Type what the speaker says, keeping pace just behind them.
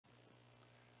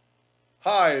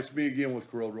Hi, it's me again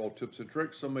with Corel Tips and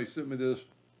Tricks. Somebody sent me this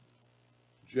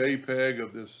JPEG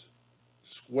of this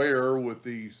square with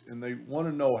these, and they want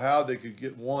to know how they could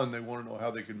get one, they want to know how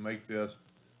they can make this,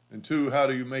 and two, how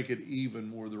do you make it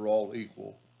even where they're all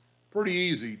equal? Pretty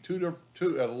easy,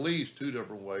 at least two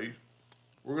different ways.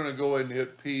 We're going to go ahead and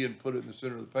hit P and put it in the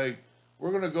center of the page.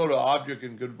 We're going to go to Object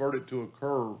and convert it to a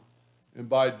curve, and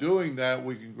by doing that,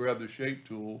 we can grab the Shape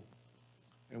tool,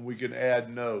 and we can add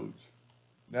nodes.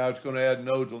 Now it's going to add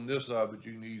nodes on this side, but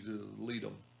you can easily delete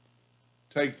them.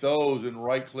 Take those and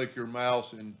right-click your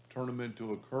mouse and turn them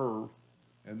into a curve,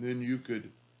 and then you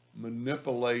could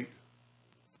manipulate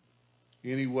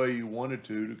any way you wanted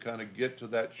to kind of get to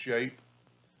that shape.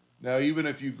 Now, even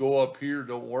if you go up here,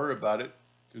 don't worry about it,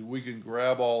 because we can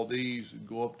grab all these and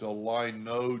go up to align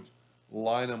nodes,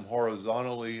 line them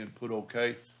horizontally, and put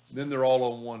OK. Then they're all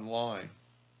on one line.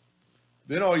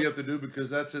 Then all you have to do, because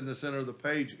that's in the center of the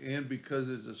page, and because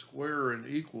it's a square and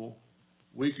equal,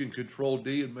 we can Control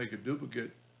D and make a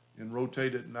duplicate and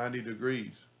rotate it 90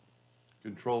 degrees.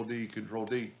 Control D, Control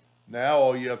D. Now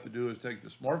all you have to do is take the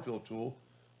Smart Fill tool.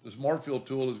 The Smart Fill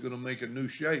tool is going to make a new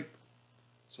shape.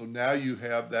 So now you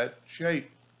have that shape.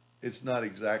 It's not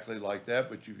exactly like that,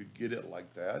 but you could get it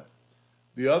like that.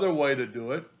 The other way to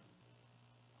do it,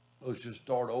 let's just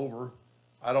start over.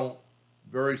 I don't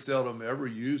very seldom ever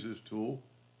use this tool,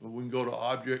 but we can go to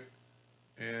Object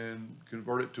and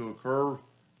convert it to a curve.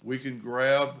 We can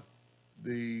grab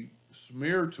the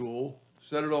Smear tool,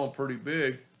 set it on pretty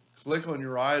big, click on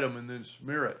your item, and then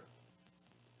smear it.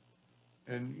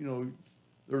 And, you know,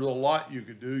 there's a lot you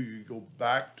could do. You could go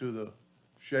back to the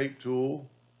Shape tool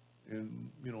and,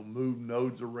 you know, move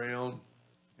nodes around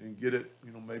and get it,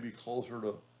 you know, maybe closer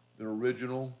to the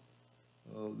original.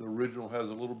 The original has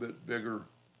a little bit bigger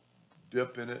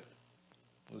dip in it.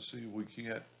 Let's see if we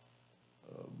can't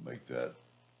make that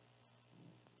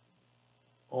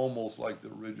almost like the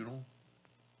original.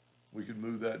 We can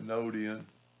move that node in.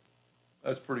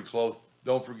 That's pretty close.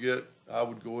 Don't forget, I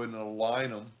would go in and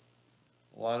align them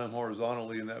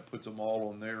horizontally, and that puts them all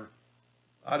on there.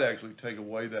 I'd actually take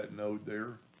away that node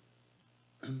there.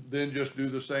 Then just do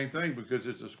the same thing, because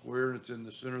it's a square and it's in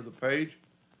the center of the page.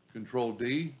 Control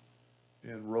D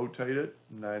and rotate it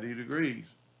 90 degrees.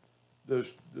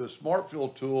 The Smart Fill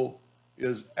tool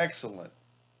is excellent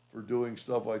for doing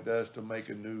stuff like that, to make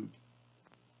a new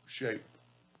shape.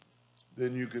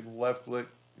 Then you can left click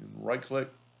and right click,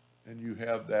 and you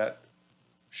have that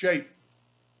shape.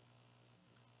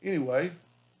 Anyway,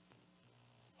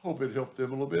 hope it helped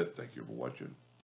them a little bit. Thank you for watching.